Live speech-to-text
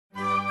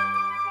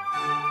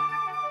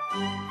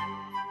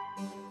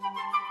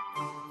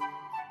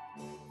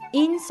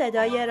این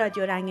صدای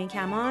رادیو رنگین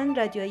کمان،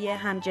 رادیوی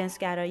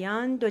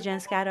همجنسگرایان،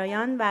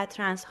 دوجنسگرایان و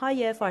ترنس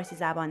های فارسی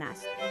زبان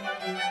است.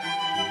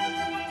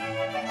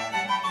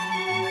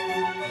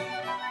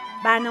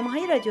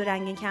 برنامه‌های رادیو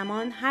رنگین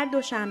کمان هر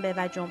دوشنبه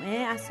و جمعه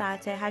از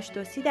ساعت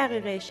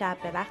 8:30 شب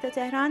به وقت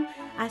تهران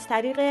از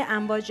طریق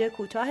امواج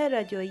کوتاه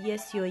رادیویی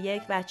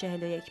 31 و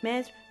 41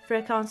 متر،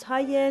 فرکانس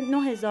های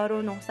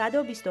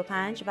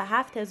 9925 و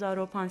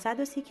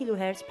 7530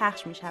 کیلوهرتز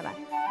پخش می شود.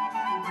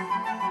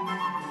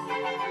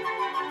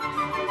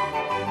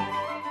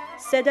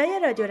 صدای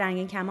رادیو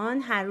رنگین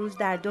کمان هر روز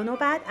در 2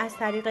 نوبت از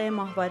طریق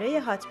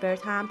ماهواره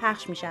هاتبرد هم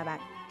پخش می شود.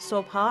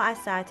 صبحها از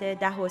ساعت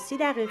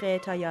 10:30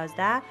 تا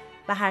 11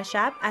 و هر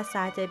شب از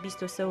ساعت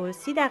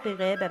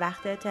 23:30 به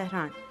وقت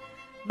تهران.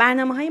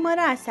 برنامه‌های ما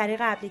را از طریق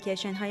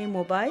اپلیکیشن های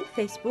موبایل،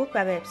 فیسبوک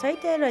و وبسایت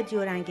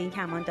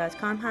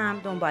radio.ranginkaman.com هم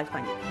دنبال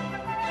کنید.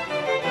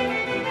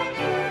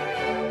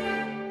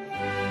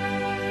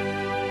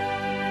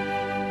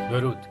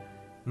 درود،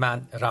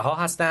 من رها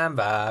هستم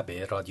و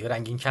به رادیو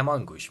رنگین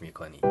کمان گوش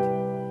می‌کنید.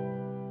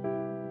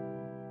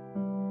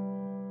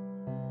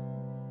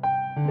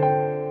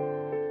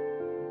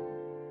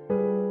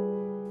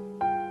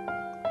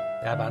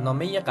 در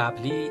برنامه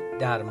قبلی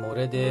در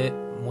مورد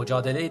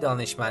مجادله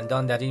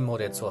دانشمندان در این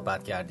مورد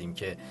صحبت کردیم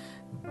که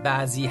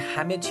بعضی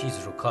همه چیز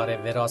رو کار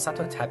وراثت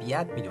و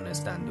طبیعت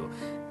می‌دونستند و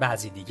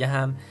بعضی دیگه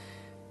هم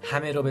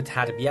همه رو به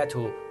تربیت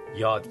و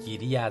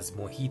یادگیری از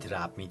محیط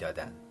ربط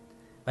می‌دادند.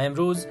 و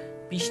امروز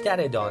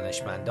بیشتر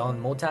دانشمندان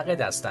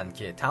معتقد هستند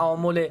که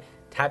تعامل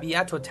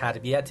طبیعت و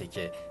تربیت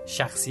که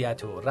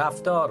شخصیت و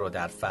رفتار رو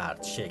در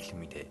فرد شکل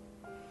میده.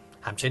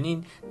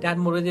 همچنین در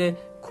مورد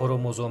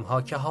کروموزوم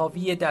ها که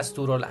حاوی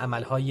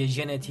دستورالعمل های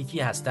ژنتیکی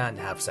هستند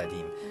حرف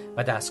زدیم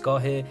و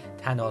دستگاه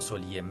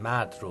تناسلی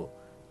مرد رو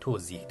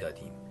توضیح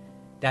دادیم.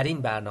 در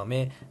این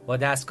برنامه با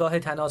دستگاه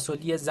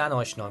تناسلی زن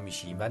آشنا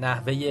میشیم و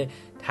نحوه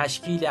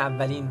تشکیل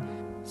اولین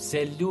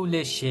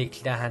سلول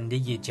شکل دهنده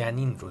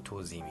جنین رو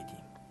توضیح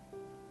میدیم.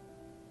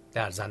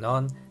 در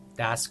زنان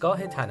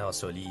دستگاه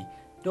تناسلی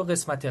 2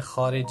 قسمت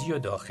خارجی و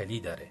داخلی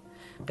داره.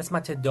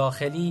 قسمت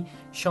داخلی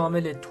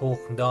شامل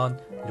تخمدان،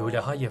 لوله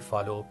های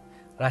فالوپ،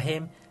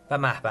 رحم و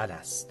محبل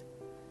است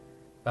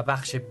و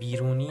بخش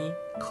بیرونی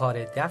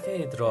کار دفع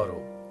ادرار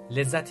و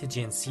لذت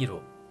جنسی رو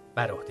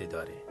بر عهده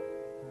داره.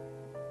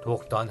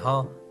 تخمدان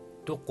ها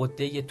 2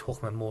 غده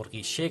تخم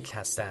مرغی شکل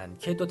هستند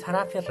که 2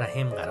 طرف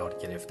رحم قرار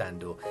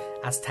گرفتند و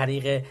از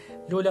طریق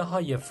لوله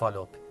های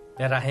فالوپ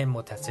به رحم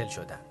متصل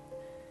شدند.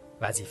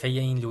 وظیفه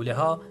این لوله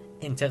ها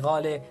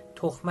انتقال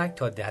تخمک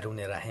تا درون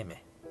رحمه.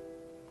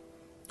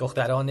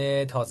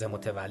 دختران تازه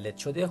متولد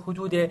شده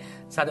حدود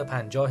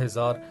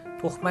 150,000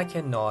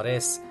 تخمک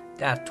نارس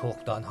در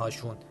تخمدان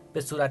هاشون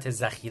به صورت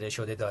ذخیره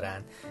شده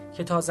دارند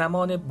که تا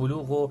زمان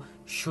بلوغ و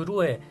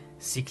شروع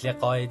سیکل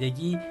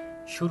قاعدگی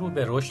شروع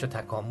به رشد و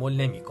تکامل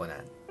نمی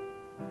کنند.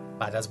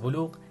 بعد از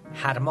بلوغ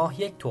هر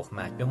ماه 1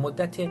 تخمک به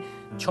مدت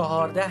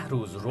 14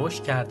 روز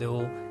رشد کرده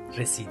و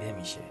رسیده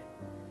میشه.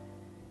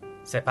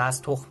 سپس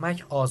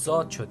تخمک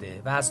آزاد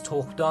شده و از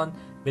تخمدان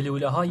به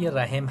لوله های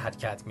رحم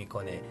حرکت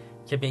میکنه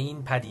که به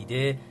این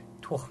پدیده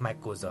تخمک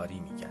گذاری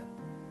میگن.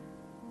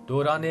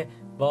 دوران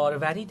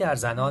باروری در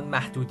زنان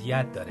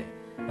محدودیت داره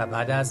و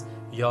بعد از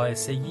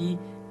یائسگی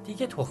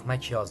دیگه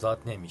تخمکی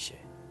آزاد نمیشه.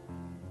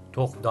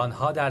 تخمدان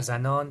ها در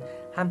زنان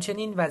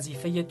همچنین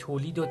وظیفه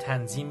تولید و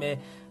تنظیم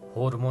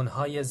هورمون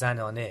های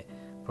زنانه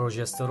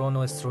پروژسترون و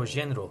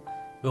استروژن رو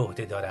به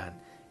عهده دارن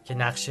که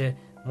نقش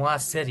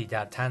مؤثری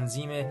در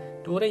تنظیم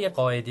دوره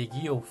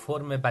قاعدگی و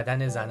فرم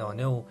بدن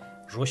زنانه و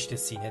رشد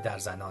سینه در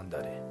زنان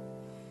داره.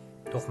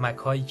 تخمک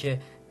هایی که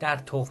در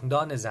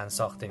تخمدان زن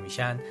ساخته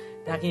میشن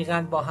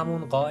دقیقاً با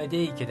همون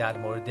قاعده‌ای که در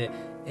مورد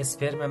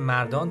اسپرم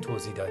مردان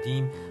توضیح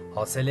دادیم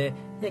حاصل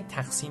یک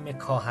تقسیم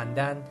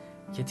کاهندن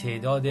که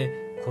تعداد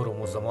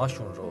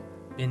کروموزوماشون رو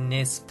به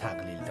نصف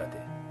تقلیل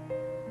داده.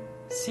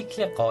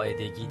 سیکل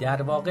قاعدگی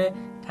در واقع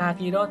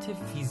تغییرات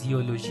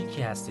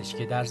فیزیولوژیکی هستش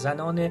که در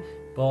زنان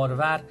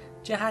بارور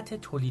جهت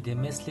تولید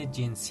مثل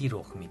جنسی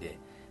رخ میده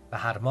و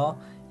هر ماه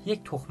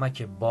 1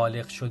 تخمک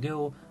بالغ شده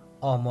و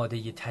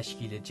آماده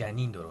تشکیل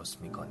جنین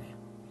درست میکنه.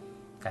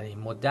 در این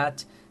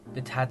مدت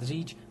به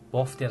تدریج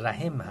بافت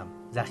رحم هم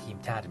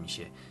ضخیم‌تر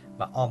میشه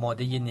و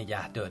آماده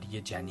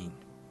نگهداری جنین.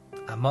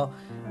 اما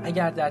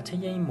اگر در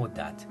طی این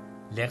مدت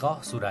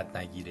لقاح صورت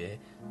نگیره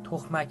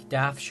تخمک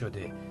دفع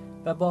شده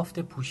و بافت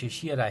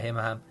پوششی رحم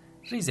هم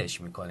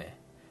ریزش میکنه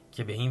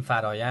که به این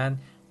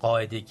فرایند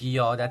قاعدگی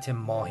یا عادت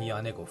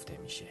ماهیانه گفته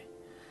میشه.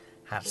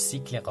 هر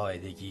سیکل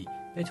قاعدگی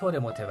به طور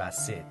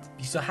متوسط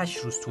 28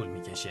 روز طول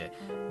میکشه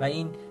و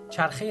این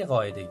چرخه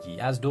قاعدگی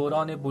از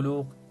دوران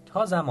بلوغ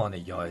تا زمان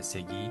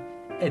یائسگی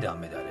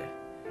ادامه داره.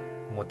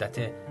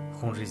 مدت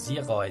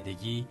خونریزی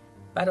قاعدگی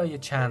برای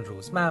چند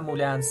روز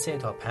معمولاً 3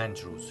 تا 5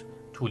 روز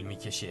طول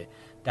میکشه.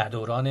 در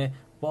دوران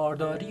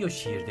بارداری و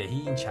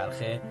شیردهی این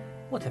چرخه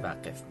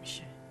متوقف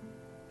میشه.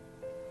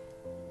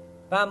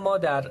 و اما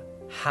در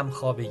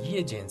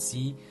همخوابگی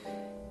جنسی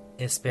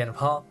اسپرم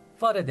ها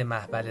وارد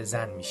محبل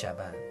زن می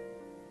شوند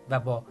و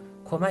با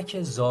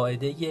کمک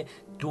زائده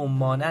دم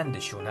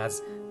مانندشون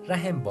از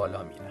رحم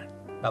بالا میرن.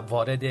 و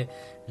وارد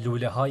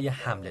لوله های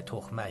حمل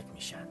تخمک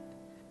میشن.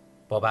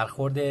 با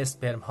برخورد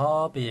اسپرم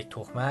ها به یک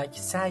تخمک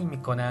سعی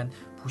میکنن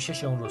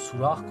پوشش اون رو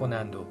سوراخ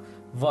کنند و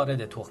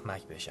وارد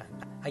تخمک بشن.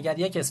 اگر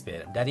یک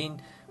اسپرم در این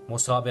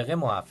مسابقه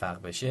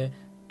موفق بشه،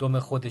 دم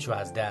خودش رو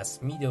از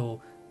دست میده و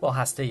با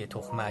هسته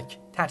تخمک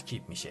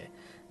ترکیب میشه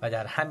و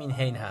در همین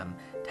حین هم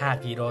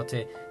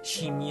تغییرات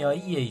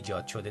شیمیایی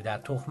ایجاد شده در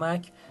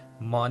تخمک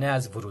مانع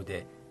از ورود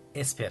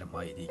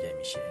اسپرم‌های دیگه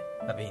میشه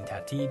و به این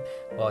ترتیب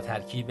با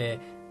ترکیب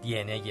دی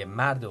ان ای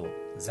مرد و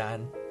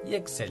زن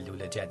یک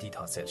سلول جدید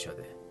حاصل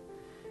شده.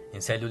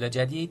 این سلول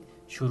جدید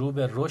شروع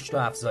به رشد و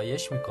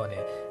افزایش میکنه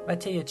و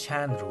طی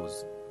چند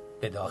روز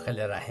به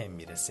داخل رحم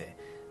میرسه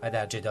و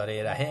در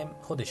جداره رحم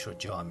خودش رو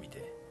جا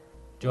میده.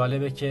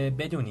 جالبه که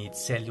بدونید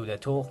سلول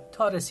تخم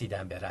تا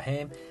رسیدن به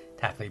رحم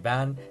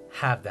تقریباً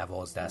هر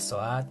 12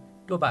 ساعت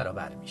 2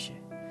 برابر میشه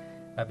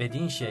و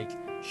بدین شکل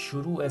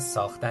شروع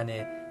ساختن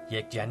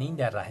یک جنین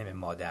در رحم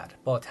مادر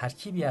با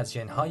ترکیبی از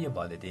ژن‌های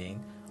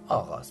والدین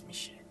آغاز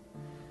میشه.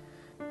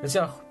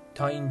 بسیار خوب،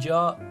 تا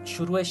اینجا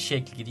شروع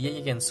شکلگیری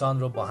یک انسان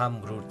رو با هم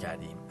مرور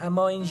کردیم،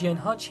 اما این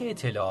ژن‌ها چه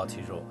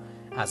اطلاعاتی رو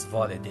از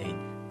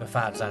والدین به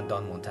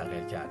فرزندان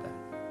منتقل کردن؟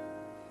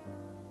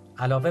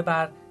 علاوه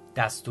بر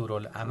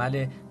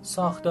دستورالعمل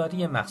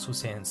ساختاری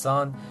مخصوص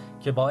انسان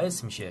که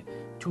باعث میشه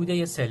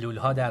توده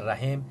سلول‌ها در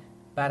رحم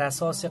بر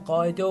اساس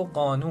قاعده و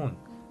قانون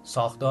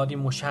ساختاری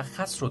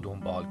مشخص رو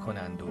دنبال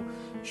کنند و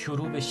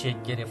شروع به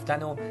شکل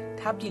گرفتن و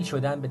تبدیل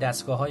شدن به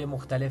دستگاه‌های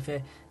مختلف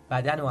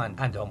بدن و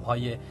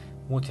اندام‌های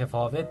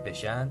متفاوت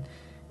بشن،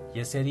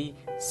 یه سری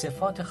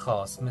صفات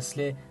خاص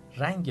مثل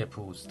رنگ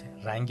پوست،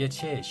 رنگ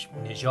چشم،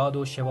 نژاد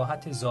و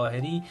شباهت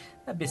ظاهری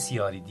و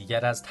بسیاری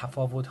دیگر از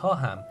تفاوت‌ها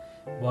هم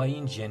با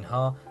این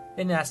ژن‌ها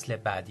به نسل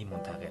بعدی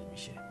منتقل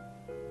میشه.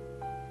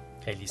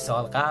 خیلی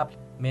سال قبل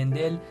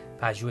مندل،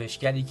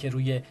 پژوهشگری که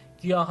روی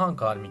گیاهان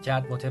کار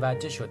میکرد،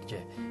 متوجه شد که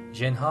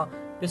ژن‌ها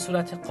به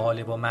صورت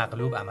غالب و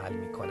مغلوب عمل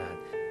میکنند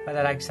و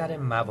در اکثر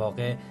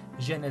مواقع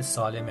ژن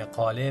سالم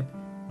غالب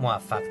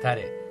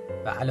موفق‌تره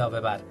و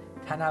علاوه بر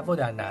تنوع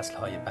در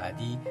نسل‌های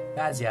بعدی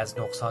بعضی از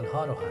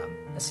نقصان‌ها رو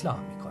هم اصلاح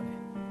میکنه.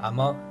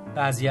 اما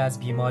بعضی از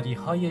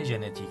بیماری‌های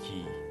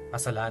ژنتیکی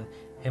مثلا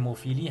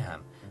هموفیلی هم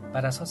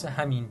بر اساس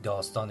همین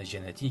داستان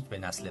ژنتیک به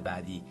نسل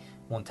بعدی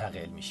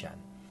منتقل میشن.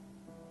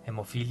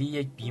 هموفیلی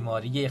یک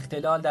بیماری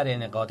اختلال در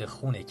انعقاد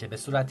خونه که به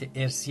صورت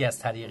ارثی از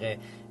طریق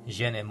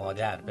ژن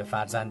مادر به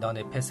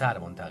فرزندان پسر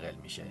منتقل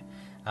میشه،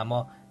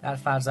 اما در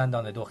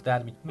فرزندان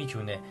دختر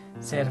میتونه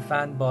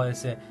صرفاً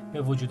باعث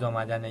به وجود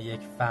آمدن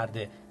یک فرد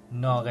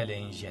ناقل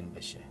این ژن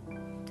بشه.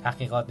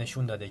 تحقیقات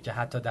نشون داده که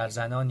حتی در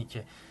زنانی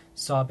که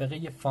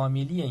سابقه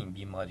فامیلی این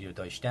بیماری رو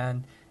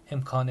داشتند،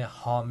 امکان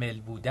حامل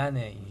بودن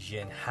این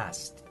ژن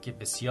هست که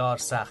بسیار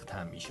سخت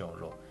هم میشه اون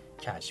رو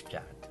کشف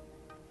کرد.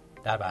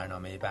 در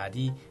برنامه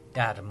بعدی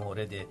در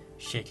مورد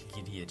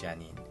شکلگیری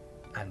جنین،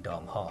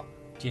 اندامها،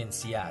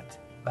 جنسیت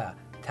و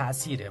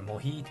تأثیر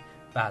محیط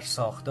بر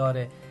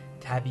ساختار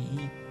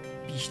طبیعی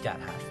بیشتر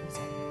حرف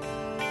میزنیم.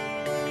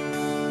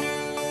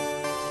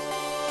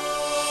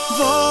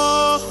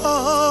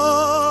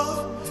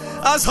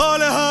 از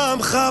حال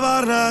هم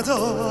خبر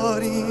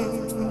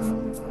نداریم،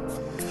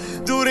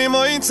 دوریم و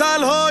این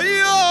تنهایی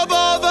رو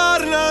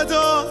باور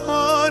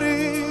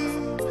نداریم.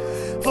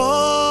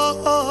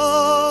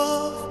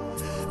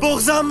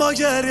 بغضم با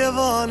گریه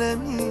وانه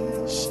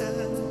میشه،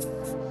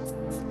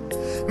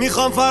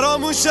 میخوام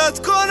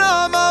فراموشت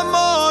کنم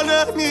اما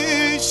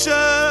نمیشه.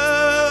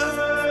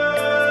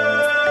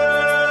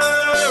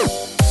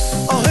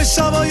 آه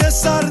شبای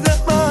سرد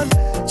من،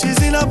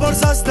 چیزی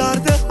نپرس از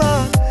درد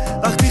من،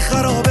 وقتی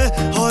خرابه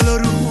حال و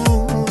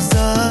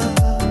روزم،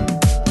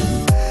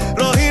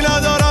 راهی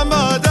ندارم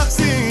بعد از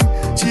این،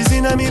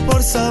 چیزی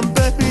نمیپرسم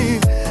ببین،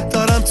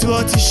 دارم تو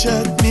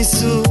آتیشت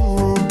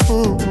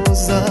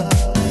میسوزم.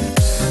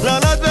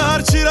 لعنت به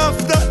هرچی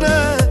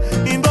رفتنه،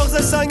 این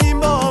بغض سنگین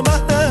با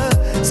منه،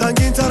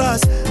 سنگین تر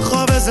از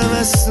خواب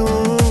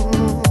زمستون.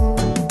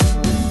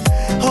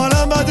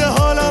 حالم بده،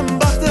 حالم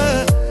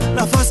بده،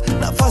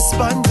 نفس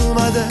بند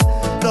اومده،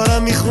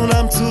 دارم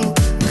میخونم تو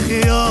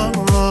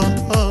خیابون.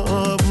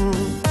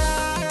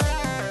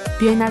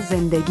 بیاین از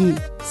زندگی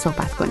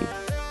صحبت کنیم.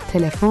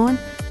 تلفن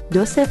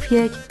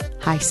 201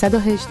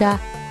 818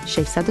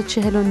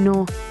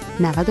 649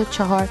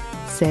 94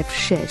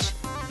 06.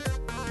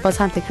 باز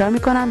هم تکرار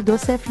میکنم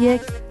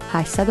 201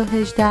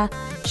 818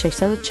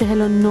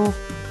 649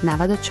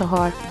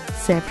 94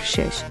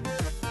 06.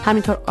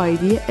 همینطور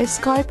آیدی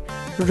اسکایپ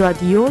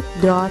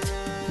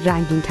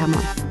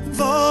radio.ranginkaman.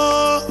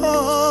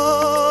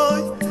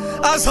 وای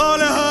از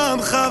حال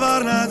هم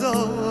خبر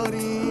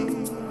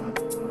نداریم،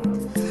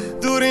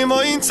 دوریم و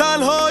این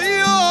تنهایی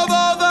رو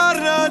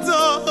باور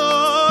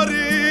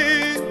نداریم.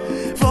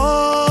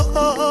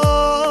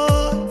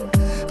 وای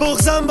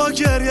بغضم با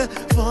گریه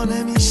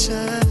وانه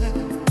میشه،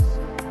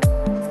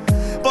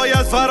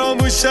 باید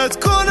فراموشت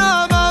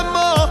کنم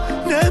اما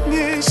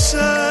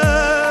نمیشه.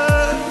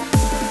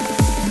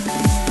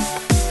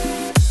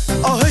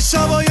 آه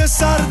شبای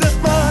سرد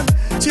من،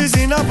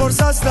 چیزی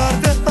نپرس از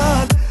درد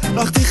من،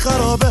 وقتی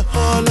خرابه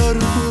حال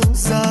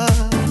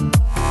روزم،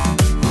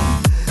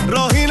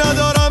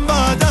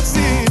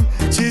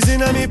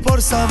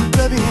 نمیپرسم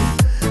ببین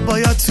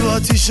باید تو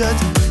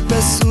آتیشت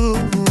بسوزم.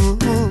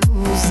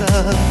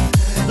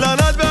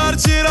 لعنت به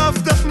هرچی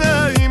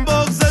رفتنه، این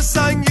بغض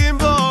سنگین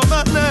با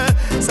منه،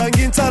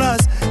 سنگین تر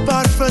از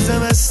برف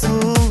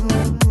زمستون.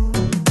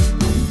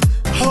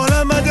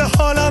 حالم بده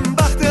حالم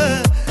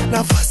بخته،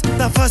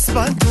 نفس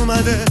بند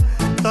اومده،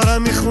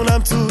 دارم میخونم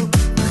تو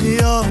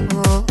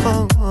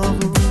خیابون.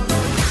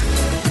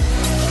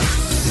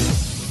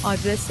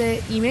 آدرس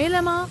ایمیل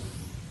ما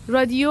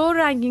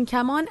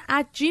radio.ranginkaman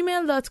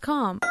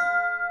 @gmail.com.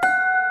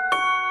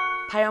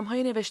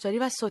 پیام‌های نوشتاری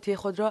و صوتی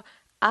خود را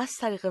از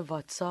طریق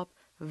واتساپ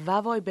و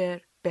وایبر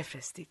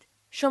بفرستید.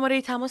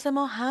 شماره تماس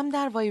ما هم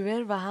در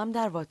وایبر و هم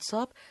در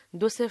واتساپ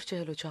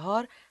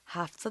 2044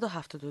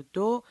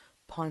 772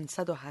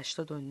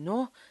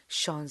 589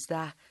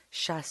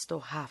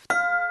 1667.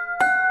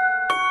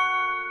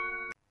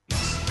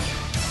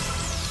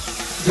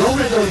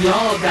 دور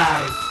دنیا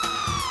در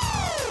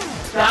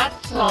 100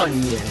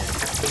 ثانیه.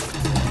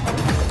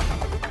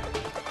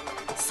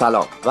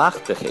 سلام،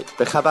 وقت بخیر.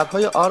 به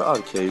خبرهای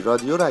RRK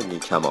رادیو رنگین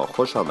کمان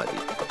خوش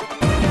آمدید.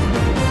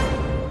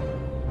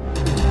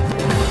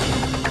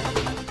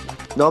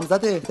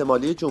 نامزد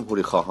احتمالی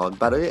جمهوری خواهان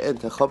برای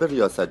انتخاب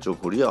ریاست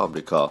جمهوری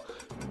آمریکا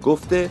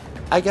گفته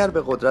اگر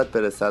به قدرت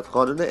برسد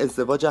قانون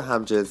ازدواج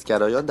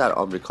همجنسگرایان در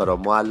آمریکا را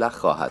معلق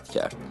خواهد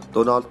کرد.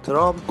 دونالد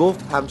ترامپ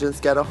گفت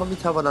همجنسگراها می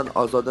توانند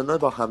آزادانه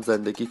با هم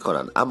زندگی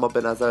کنند، اما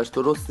به نظرش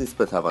درست نیست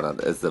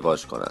بتوانند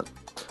ازدواج کنند.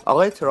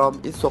 آقای ترامپ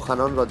این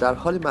سخنان را در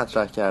حالی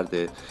مطرح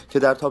کرده که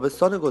در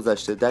تابستان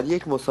گذشته در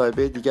یک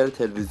مصاحبه دیگر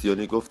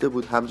تلویزیونی گفته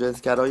بود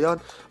همجنسگرایان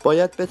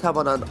باید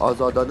بتوانند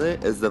آزادانه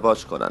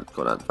ازدواج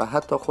کنند و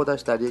حتی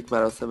خودش در یک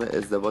مراسم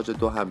ازدواج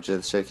دو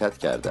همجنس شرکت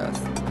کرده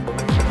است.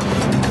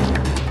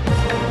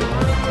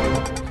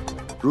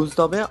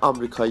 روزنامه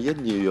آمریکایی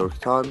نیویورک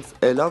تایمز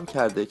اعلام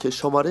کرده که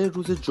شماره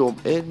روز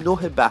جمعه 9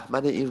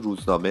 بهمن این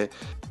روزنامه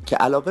که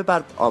علاوه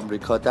بر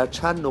آمریکا در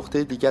چند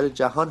نقطه دیگر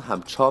جهان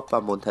هم چاپ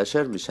و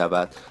منتشر می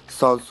شود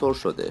سانسور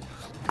شده.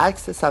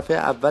 عکس صفحه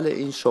اول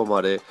این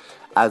شماره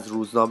از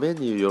روزنامه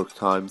نیویورک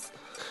تایمز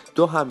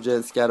دو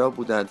همجنسگرا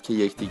بودند که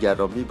یکدیگر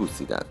را می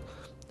بوسیدند.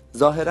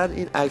 ظاهراً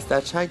این عکس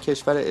در چند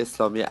کشور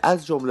اسلامی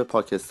از جمله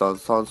پاکستان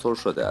سانسور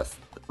شده است.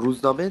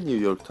 روزنامه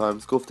نیویورک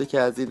تایمز گفته که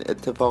از این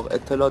اتفاق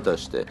اطلاع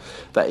داشته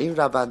و این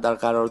روند در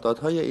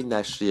قراردادهای این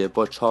نشریه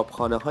با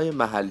چاپخانه‌های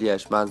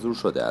محلیش منظور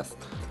شده است.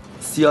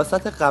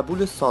 سیاست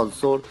قبول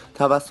سانسور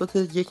توسط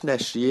یک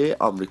نشریه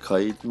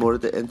آمریکایی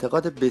مورد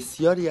انتقاد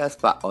بسیاری از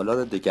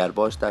فعالان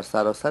دگرباش در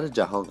سراسر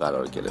جهان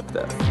قرار گرفته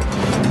است.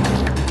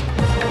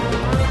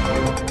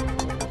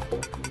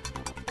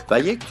 و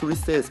یک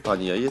توریست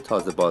اسپانیایی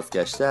تازه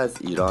بازگشته از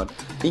ایران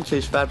این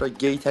کشور را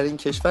گی ترین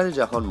کشور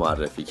جهان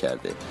معرفی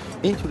کرده.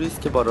 این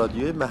توریست که با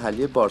رادیوی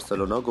محلی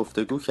بارسلونا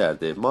گفتگو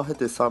کرده ماه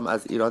دسامبر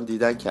از ایران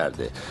دیدن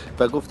کرده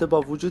و گفته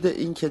با وجود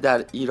این که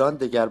در ایران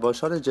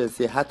دگرباشان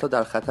جنسی حتی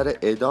در خطر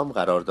اعدام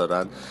قرار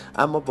دارند،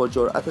 اما با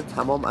جرأت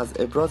تمام از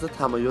ابراز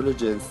تمایل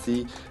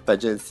جنسی و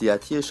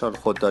جنسیتیشان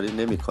خودداری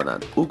نمی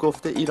کنند. او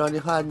گفته ایرانی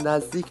ها از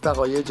نزدیک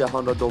وقایع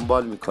جهان را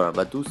دنبال می کنند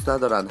و دوست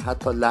ندارند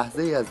حتی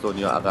لحظه ای از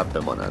دنیا عقب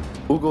بمانند.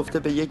 او گفته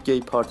به یک گی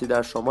پارتی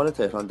در شمال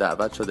تهران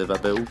دعوت شده و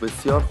به او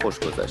بسیار خوش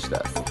گذشته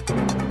است.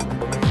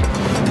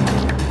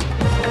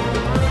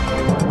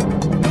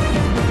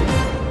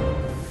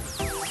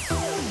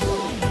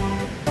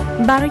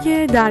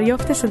 برای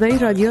دریافت صدای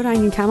رادیو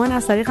رنگین کمان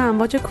از طریق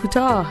امواج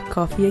کوتاه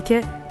کافیه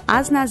که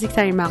از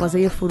نزدیکترین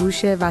مغازه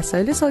فروش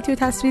وسایل صوتی و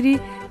تصویری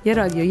یه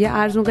رادیوی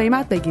ارزون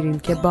قیمت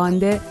بگیرید که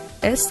باند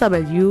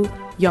SW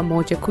یا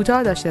موج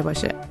کوتاه داشته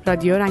باشه.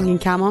 رادیو رنگین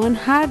کمان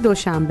هر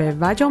دوشنبه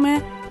و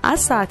جمعه از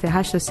ساعت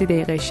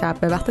 8:30 شب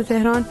به وقت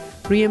تهران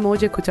روی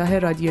موج کوتاه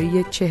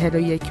رادیویی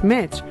 41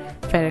 متر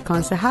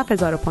فرکانس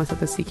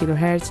 7530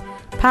 کیلوهرتز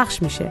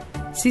پخش میشه.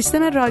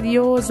 سیستم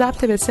رادیو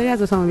ضبط بسیاری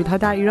از اتومبیل‌ها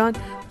در ایران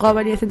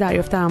قابلیت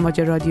دریافت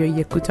امواج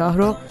رادیویی کوتاه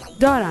رو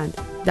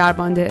دارند. در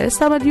باند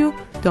SW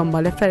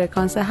دنبال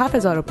فرکانس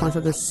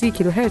 7530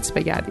 کیلوهرتز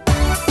بگردید.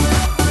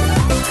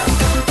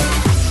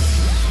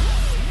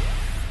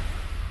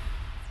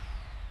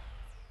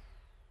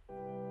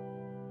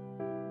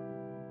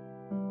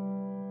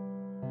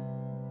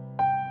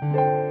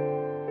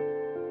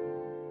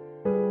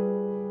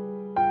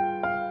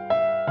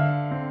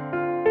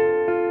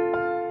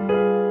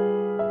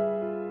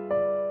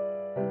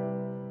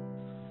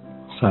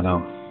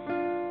 سلام،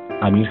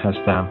 امیر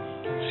هستم،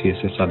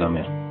 33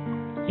 سالمه،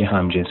 یه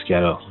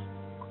همجنسگرا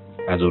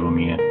از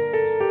ارومیه.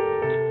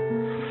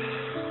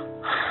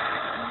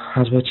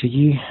 از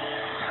بچگی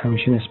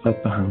همیشه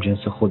نسبت به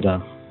همجنس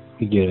خودم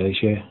یه گرایش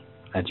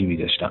عجیبی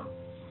داشتم.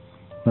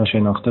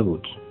 ناشناخته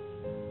بود،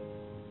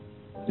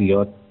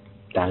 زیاد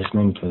دقیق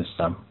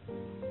نمیتونستم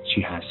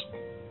چی هست،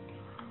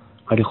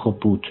 ولی خب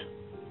بود.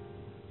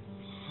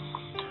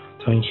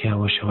 تا اینکه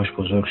یواش یواش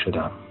بزرگ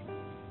شدم،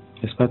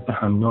 نسبت به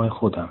هم نوع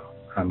خودم،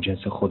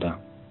 همجنس خودم،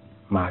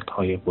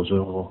 مردهای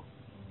بزرگ و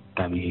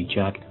قوی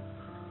هیکل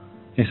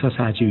احساس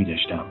عجیبی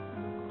داشتم.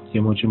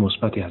 یه موج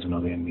مثبتی از اونا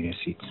بهم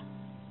میرسید،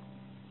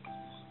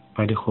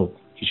 ولی خب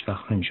هیچ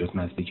وقت نمیشد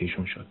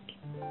نزدیکشون شد.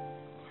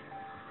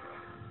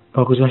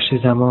 با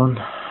گذشت زمان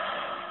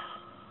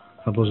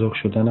و بزرگ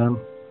شدنم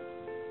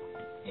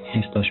این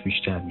حس داشت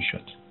بیشتر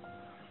میشد.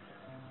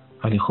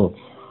 ولی خب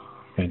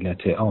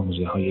علت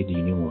آموزه های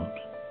دینیمون،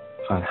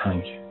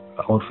 فرهنگ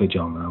و عرف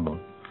جامعهمون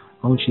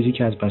و اون چیزی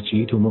که از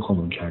بچگی تو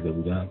مخمون کرده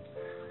بودن،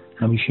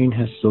 همیشه این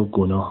حس رو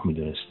گناه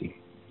میدونستیم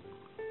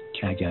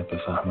که اگر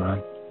بفهمن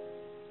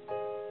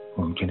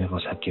ممکنه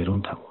واسه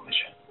گرون تموم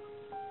بشه.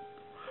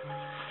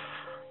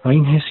 و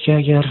این حس که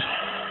اگر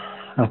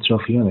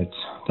اطرافیانت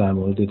در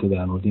مورد تو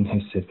در مورد این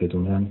حست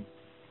بدونن،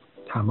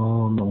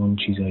 تمام اون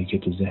چیزایی که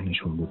تو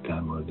ذهنشون بود در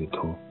مورد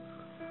تو،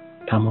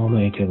 تمام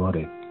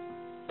اعتبارت،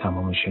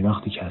 تمام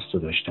شناختی که از تو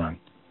داشتن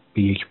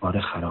به یک بار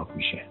خراب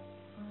میشه،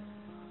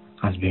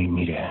 از بین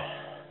میره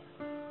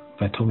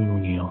و تو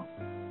میمونی و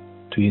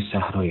توی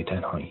صحرای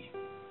تنهایی.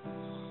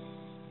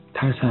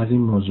 ترس از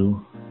این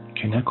موضوع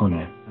که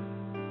نکنه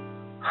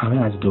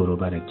همه از دور و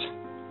برت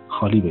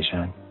خالی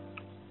بشن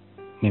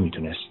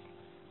نمیتونست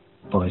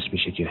باعث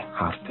بشه که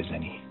حرف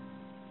بزنی.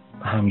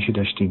 و همیشه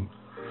داشتیم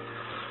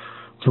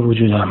تو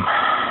وجودم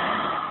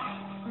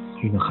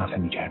اینو خفه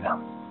میکردم.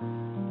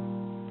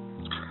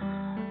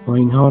 با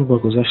این حال با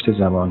گذشت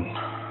زمان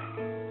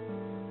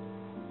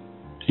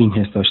این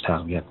حس داشت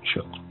تقویت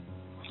میشد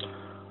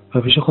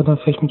و پیش خودم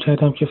فکر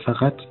میکردم که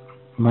فقط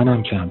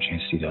منم که همچین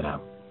حسی دارم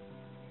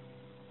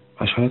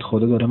و شاید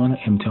خدا داره منو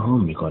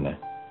امتحان میکنه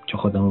که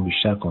خودم رو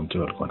بیشتر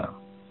کنترل کنم،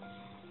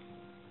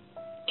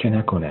 که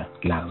نکنه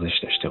لغزش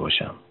داشته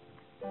باشم.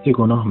 یه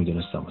گناه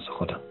میدونستم واسه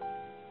خودم.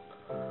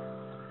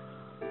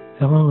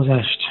 زمان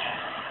گذشت،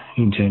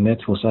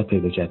 اینترنت وسعت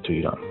پیدا کرد تو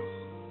ایران.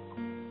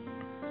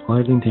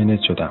 وارد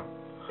اینترنت شدم.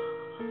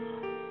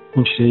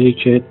 اون چیزایی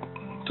که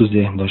تو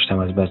ذهن داشتم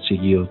از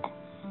بچگی و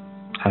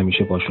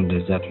همیشه باشون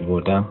لذت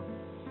می‌بردم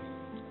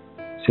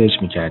سرچ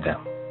می‌کردم.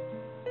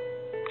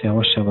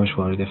 یواش یواش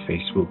وارد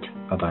فیسبوک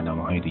و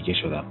برنامه‌های دیگه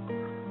شدم.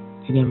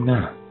 دیدم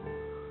نه،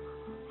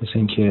 مثل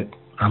این که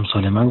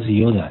امثال من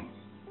زیادن.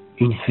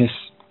 این حس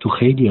تو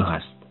خیلی ها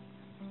هست.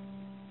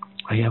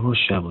 و یواش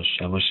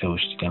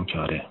یواش دیدم که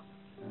آره،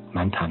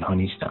 من تنها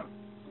نیستم.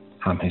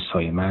 هم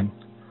حس‌های من،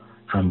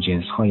 هم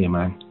جنس‌های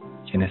من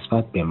که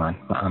نسبت به من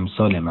و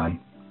امثال من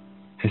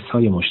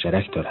حس‌های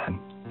مشترک دارن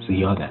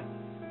زیادن.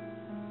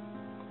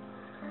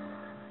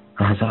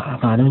 از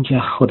الان که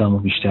خودم رو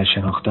بیشتر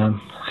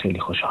شناختم خیلی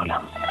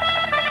خوشحالم.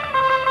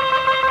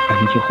 از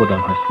اینکه خودم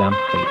هستم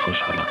خیلی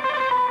خوشحالم.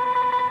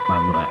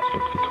 ممنون از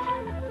لطفتون.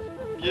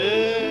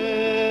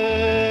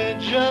 یه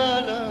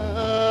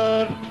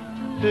جلر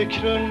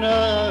فکر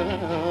نه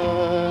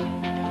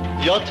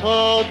یا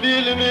تا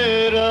بیل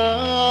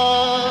میرم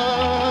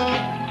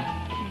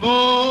بو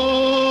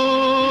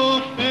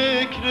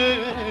فکر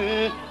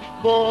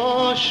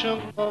باشم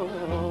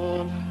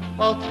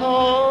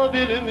تا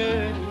بیل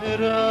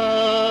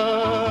میرم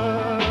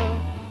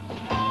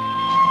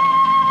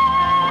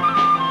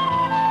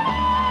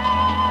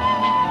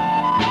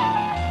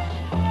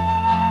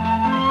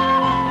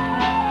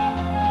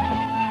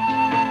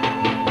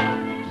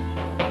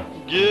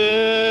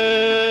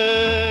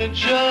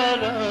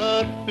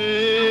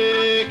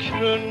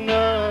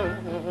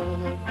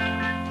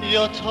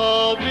یا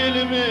تا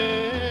بیل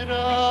میرم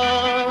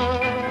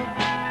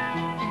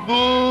بو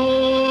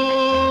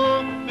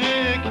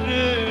فکر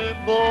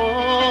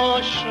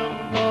باشم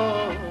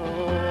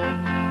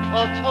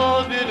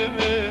تا بیل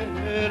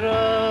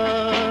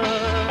میرم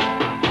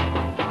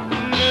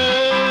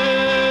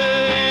لیلی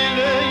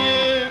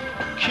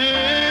که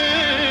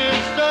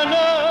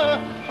سنه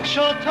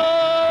شتا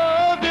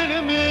بیل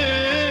میرم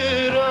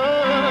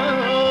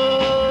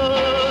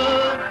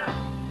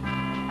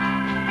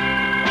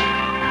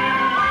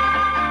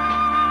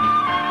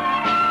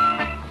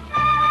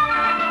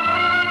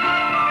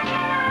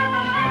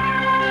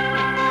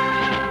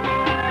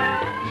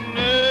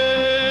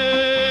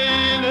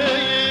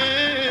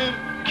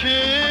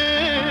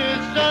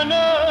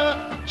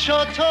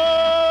شتا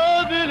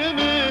بیل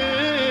میرم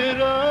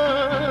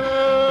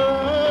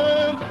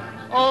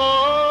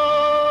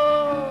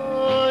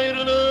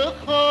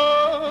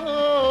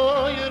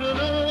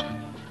ayrılık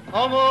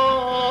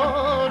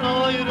aman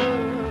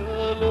ayrılık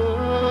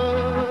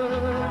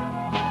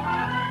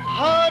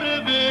her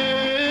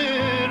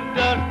bir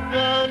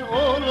dertten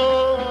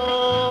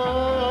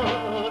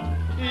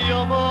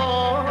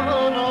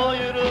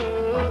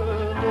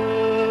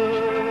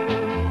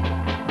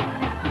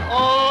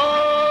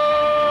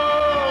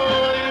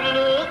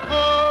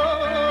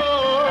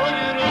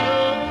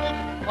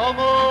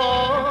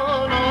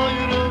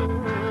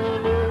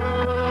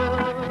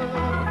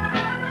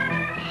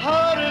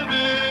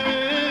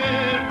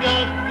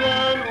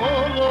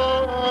olan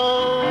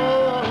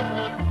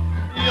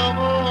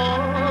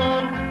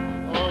yaman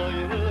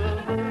ayrılık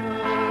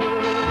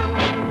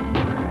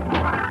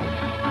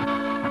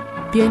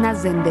بیاین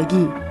از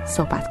زندگی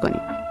صحبت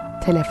کنیم.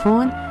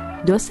 تلفن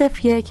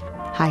 201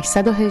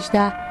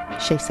 818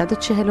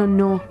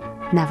 649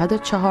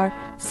 94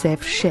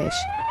 06.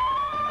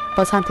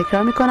 باز هم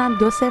تکرار میکنم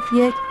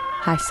 201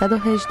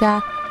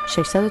 818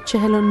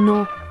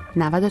 649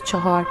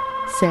 94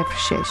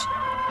 06.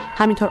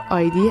 همینطور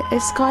آیدی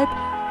اسکایپ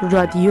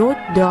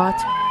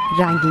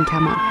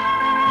radio.ranginkaman.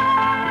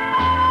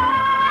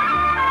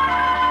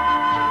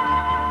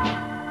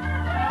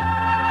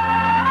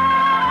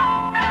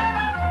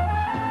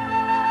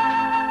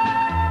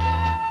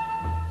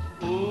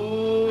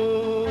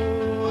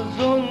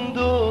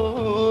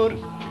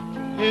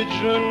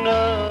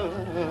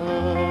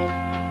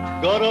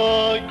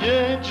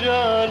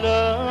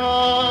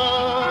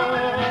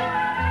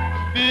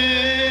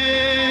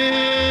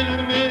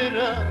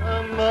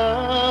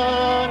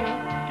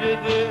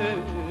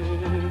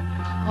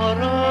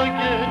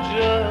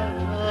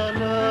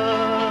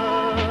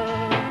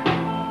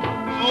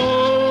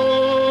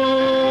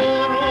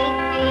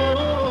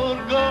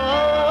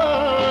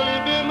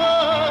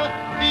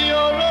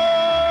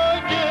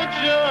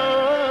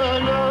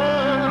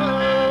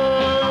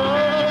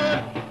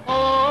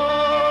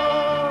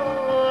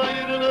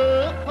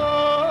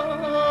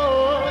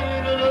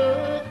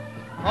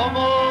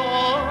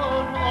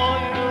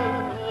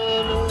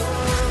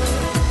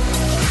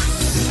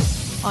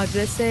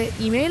 آدرس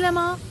ایمیل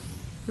ما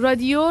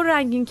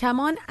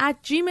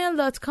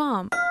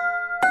radio.ranginkaman@gmail.com.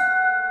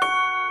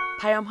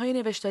 پیام‌های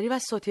نوشتاری و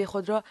صوتی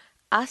خود را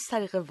از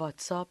طریق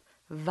واتساپ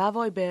و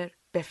وایبر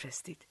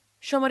بفرستید.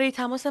 شماره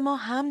تماس ما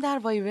هم در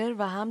وایبر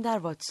و هم در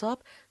واتساپ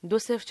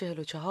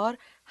 2044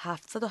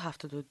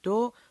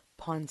 772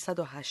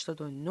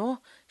 589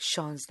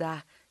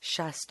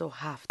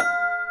 1667.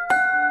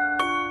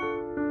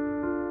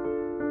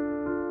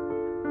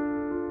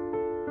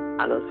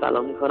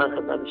 سلام میکنم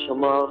خدمت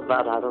شما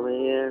و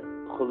برنامه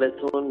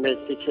خوبتون.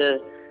 مرسی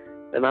که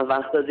به من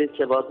وقت دادید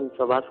که باهاتون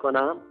صحبت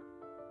کنم.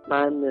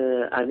 من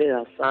امیر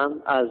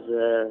هستم، از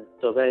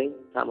دبی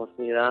تماس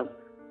میگیرم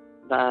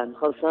و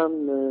میخواستم،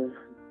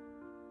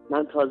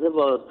 من تازه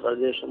با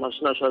رادیو شما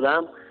آشنا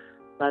شدم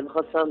و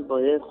میخواستم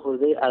با یه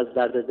خورده از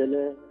درد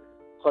دل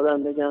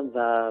خودم بگم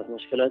و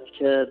مشکلاتی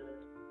که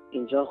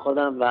اینجا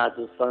خودم و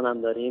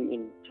دوستانم داریم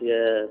این توی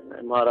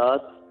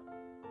امارات،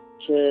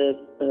 که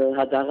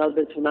حداقل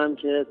بتونم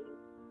که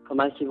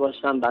کمکی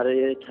باشم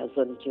برای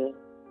کسانی که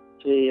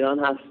توی ایران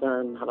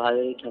هستن،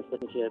 برای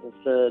کسانی که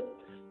مثل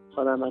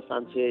خودم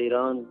هستن توی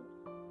ایران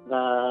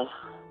و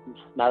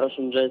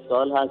براشون جای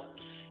سوال هست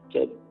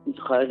که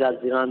خارج از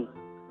ایران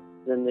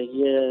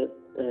زندگی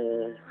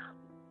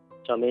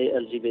جامعه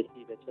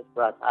LGBT به چه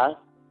صورت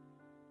هست.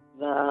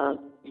 و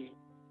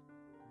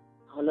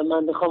حالا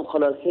من بخوام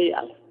خلاصه ای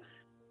از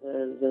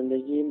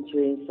زندگیم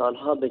توی این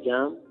سالها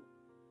بگم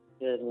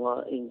که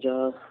ما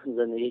اینجا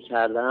زندگی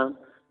کردم.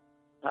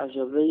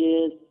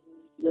 تجربه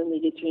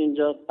زندگی تو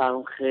اینجا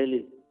برام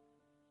خیلی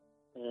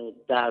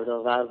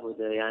دردآور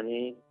بوده.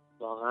 یعنی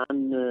واقعا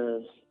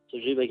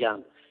چجوری بگم،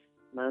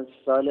 من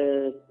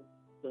سال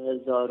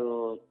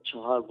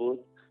 2004 بود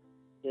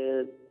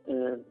که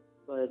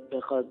باید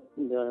بخواد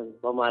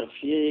با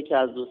معرفی یکی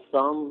از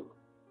دوستام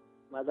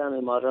اومدم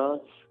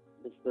امارات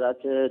به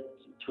صورت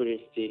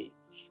توریستی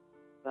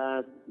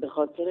و به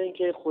خاطر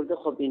اینکه خورده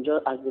خب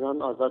اینجا از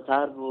ایران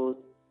آزادتر بود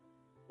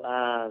و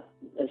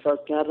احساس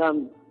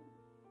کردم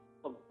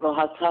خب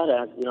راحت‌تر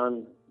از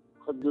ایران.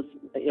 خود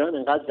ایران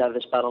اینقدر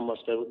جوش برام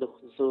مشکل بود،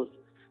 خصوص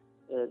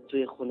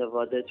توی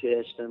خانواده، توی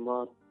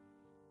اجتماع،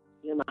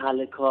 توی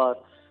محل کار.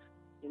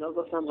 اینا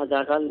گفتم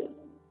حداقل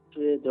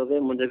توی دبی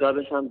موندگار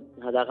بشم،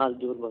 حداقل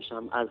دور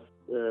باشم از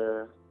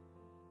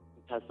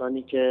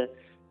کسانی که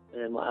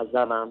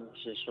معذبم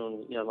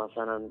پیششون یا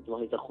مثلا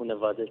محیط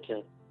خانواده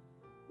که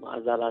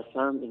معذب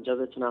هستم. اینجا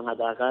بتونم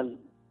حداقل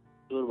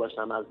دور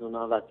باشم از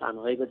اونا و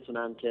تنهایی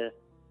بتونم که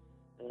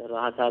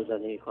راحت‌تر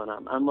زندگی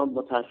کنم. اما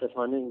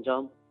متاسفانه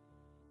اینجا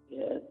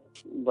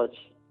با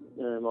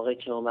موقعی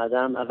که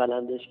اومدم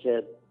اولندش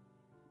که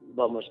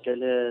با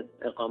مشکل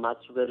اقامت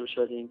روبرو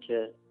شدیم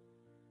که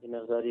این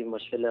مقداری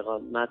مشکل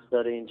اقامت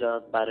داره اینجا،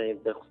 برای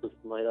به خصوص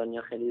ما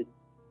ایرانی‌ها خیلی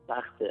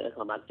سخت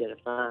اقامت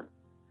گرفتن.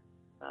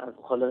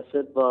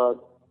 خلاصه با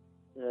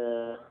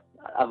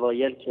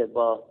اوایل که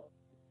با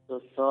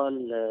 2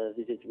 سال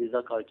ویزیت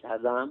ویزا کار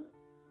کردم،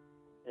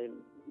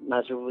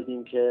 مجبور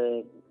بودیم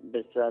که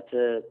به صورت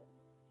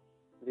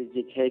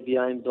ویزیت هی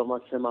بیایم 2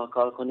 ماه 3 ماه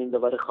کار کنیم،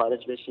 دوباره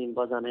خارج بشیم،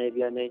 بازم هی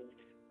بیایم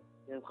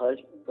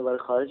دوباره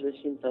خارج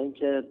بشیم تا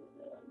اینکه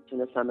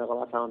تونستم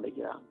اقامتمو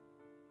بگیرم.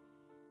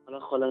 حالا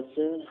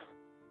خلاصه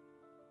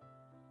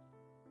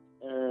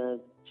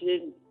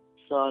توی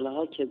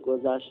سالها که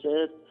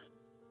گذشته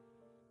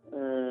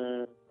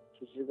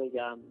چیزی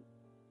بگم،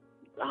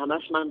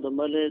 همش من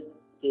دنبال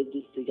یه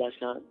دوستی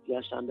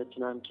گشتم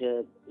بتونم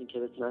که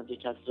بتونم یه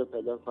کسی رو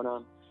پیدا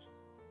کنم،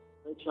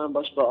 بتونم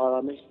باش با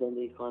آرامش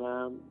زندگی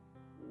کنم.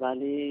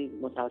 ولی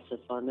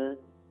متاسفانه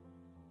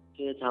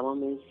که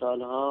تمام این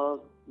سالها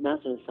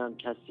نتونستم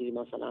کسی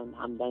مثلا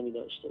همدمی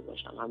داشته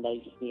باشم،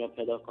 همدمی کسی رو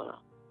پیدا کنم.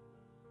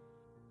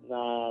 و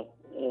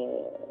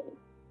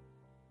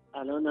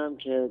الانم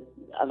که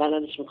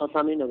اولش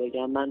میخواستم اینو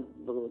بگم، من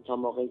تا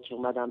موقعی که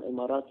اومدم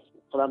امارات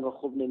خودم رو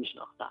خوب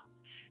نمیشناختم.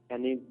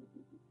 یعنی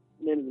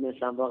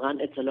نمیدونستم، واقعا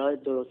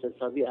اطلاعات درست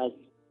حسابی از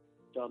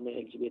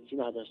جامعه LGBT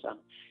نداشتم.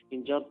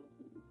 اینجا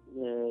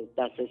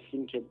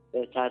دسترسیم که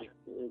بهتر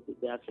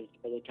دسترسی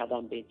پیدا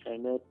کردم به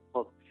اینترنت،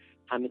 خب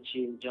همه چی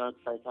اینجا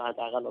سایت ها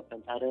حداقل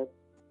اوپن‌تره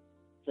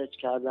سرچ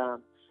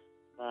کردم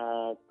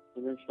و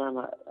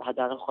دونستم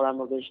حداقل خودم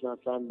رو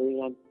بشناسم،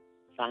 ببینم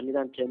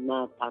فهمیدم که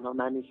نه تنها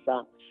من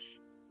نیستم.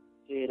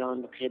 تو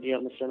ایران خیلی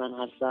مثل من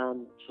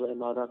هستن، تو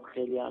امارات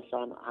خیلی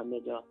هستن، همه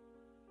جا.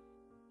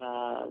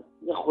 و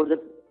یه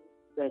خورده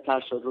بهتر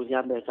شد،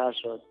 روحیم بهتر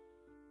شد.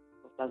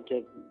 گفتم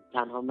که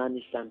تنها من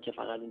نیستم که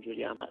فقط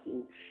اینجوری هم هست.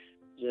 این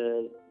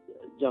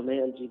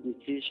جامعه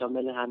LGBT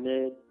شامل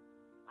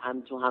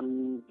هم تو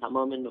هم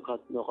تمام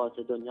نقاط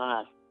دنیا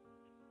هست.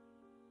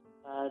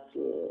 بعد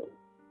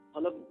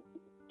حالا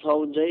تا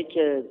اونجایی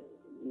که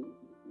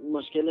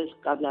مشکلش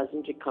قبل از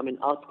این که کامین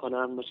آوت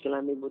کنم،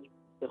 مشکلم این بود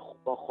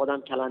با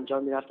خودم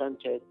کلنجار میرفتم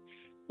که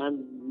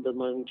من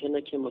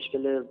ممکنه که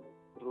مشکل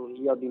روحی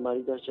یا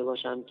بیماری داشته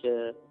باشم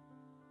که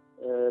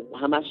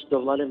همش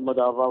دنبال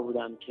مداوا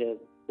بودم که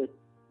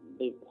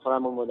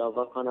خودم رو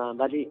مداوا کنم.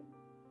 ولی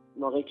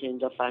موقعی که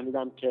اینجا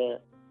فهمیدم که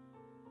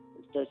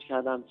سرچ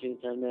کردم تو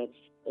اینترنت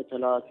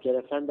اطلاعات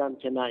گرفتم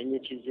که نه این یه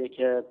چیزیه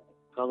که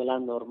کاملا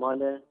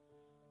نرماله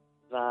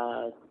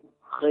و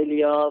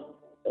خیلی‌ها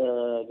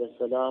به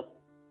اصطلاح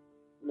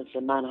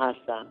مثل من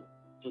هستن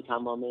تو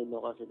تمام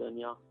نقاط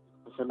دنیا،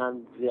 مثل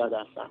من زیاد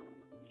هستن.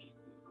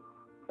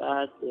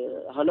 بعد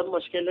حالا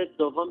مشکل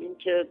دوم این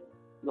که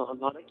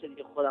حالا که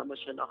دیگه خودم رو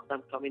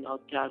شناختم، کامین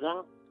آوت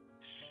کردم،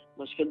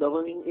 مشکل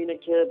دوم اینه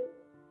که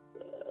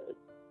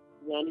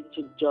یعنی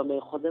تو جامعه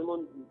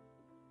خودمون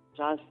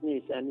رسم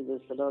نیست، یعنی به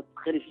اصطلاح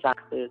خیلی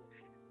سخته.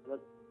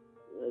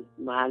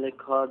 محل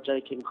کار،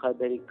 جایی که میخوای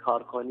بری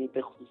کار کنی،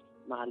 به خصوص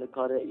محل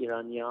کار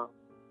ایرانیا،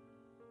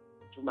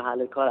 تو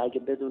محل کار اگه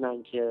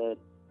بدونن که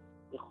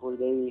یه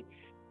خورده‌ای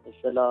به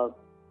اصطلاح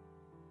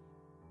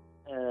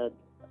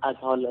از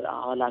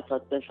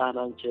حالتات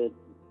بفهمن که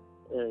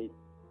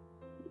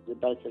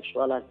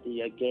بایسکشوال هستی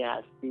یا گی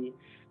هستی،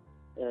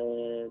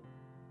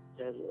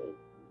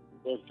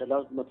 به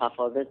اصطلاح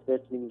متفاوت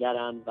بهت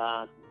می‌نگرن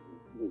و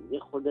یه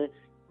خورده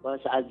باعث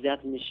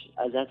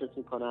اذیتت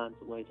میکنن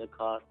تو محیط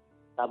کار،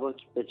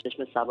 به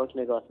چشم سبک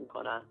نگاه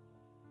میکنن.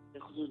 به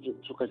خصوص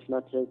تو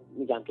قسمت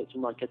میگم که تو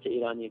مارکت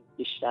ایرانی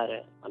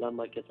بیشتره. حالا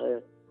مارکت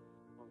های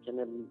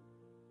ممکنه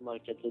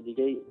مارکت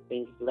دیگه به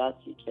این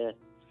صورتی که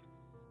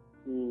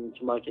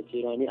تو مارکت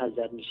ایرانی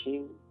اذیت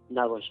میشیم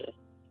نباشه.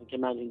 چون که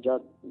من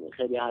اینجا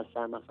خیلی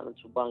هستن مثلا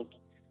تو بانک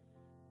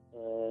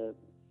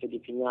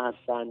فیلیپینیا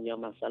هستن یا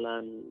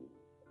مثلا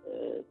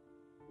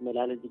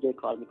ملل دیگه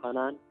کار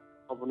میکنن،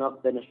 خب اونا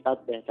به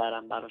نسبت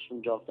بهترن،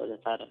 براشون جا افتاده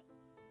تره.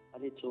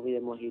 ولی توی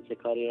محیط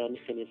کار ایرانی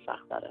خیلی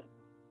سخت تره.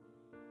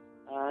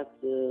 بعد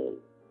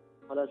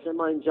خلاصه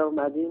ما اینجا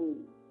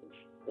اومدیم.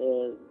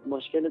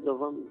 مشکل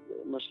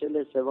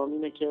سوم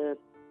اینه که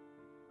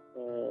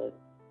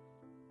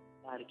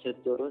درک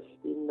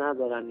درستی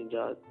ندارن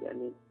اینجا،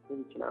 یعنی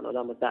نمیتونن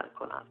آدم رو درک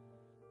کنن.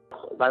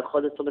 باید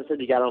خودتو مثل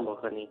دیگران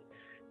بکنی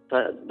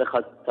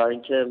تا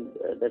اینکه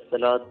به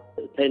اصطلاح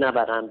پی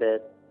نبرن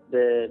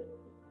به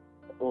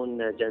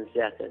اون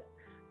جنسیت.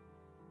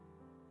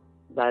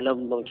 بله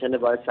ممکنه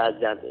باعث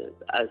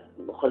از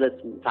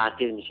خودت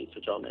تغییر میشی تو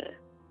جامعه.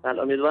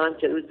 بله امیدوارم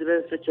که روزی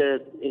برسه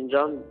که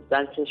اینجا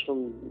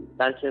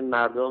درک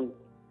مردم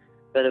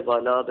بره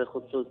بالا، به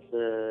خصوص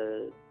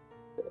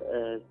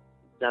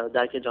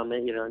درک جامعه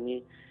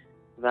ایرانی،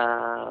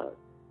 و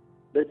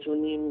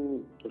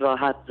بتونیم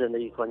راحت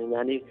زندگی کنیم.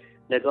 یعنی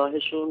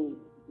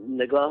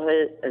نگاه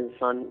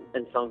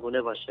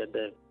انسانگونه باشه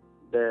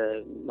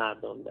به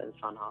مردم، به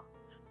انسان‌ها،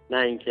 نه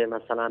اینکه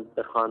مثلا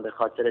بخوان به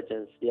خاطر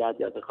جنسیت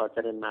یا به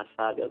خاطر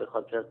مذهب یا به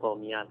خاطر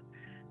قومیت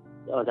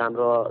آدم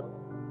رو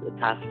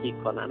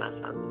تفکیک کنن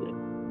اصلا.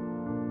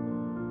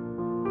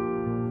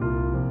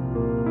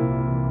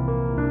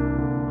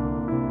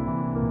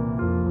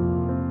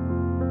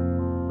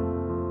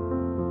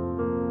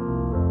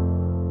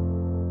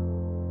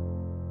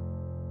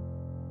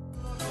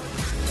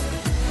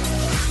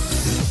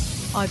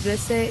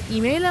 آدرس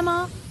ایمیل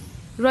ما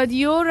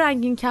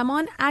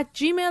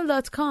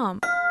radio.ranginkaman@gmail.com.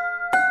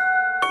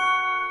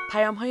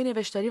 پیام‌های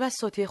نوشتاری و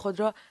صوتی خود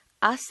را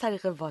از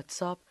طریق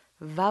واتساپ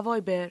و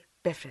وایبر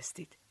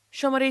بفرستید.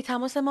 شماره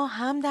تماس ما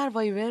هم در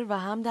وایبر و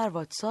هم در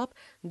واتساپ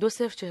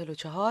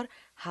 2044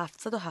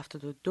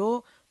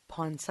 772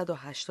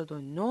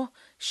 589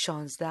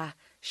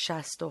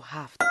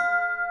 1667.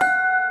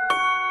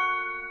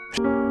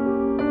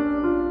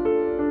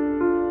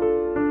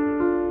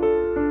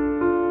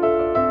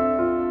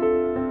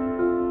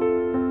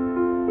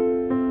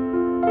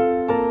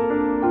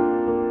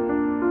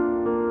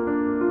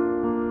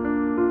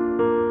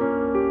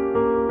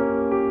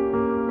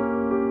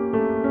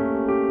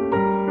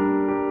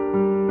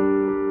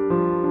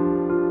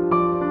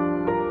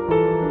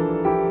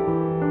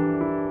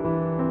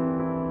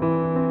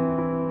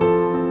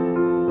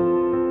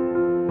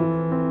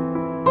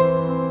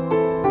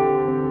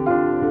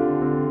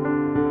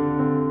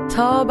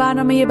 تا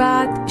برنامه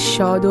بعد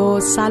شاد و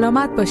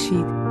سلامت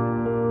باشید.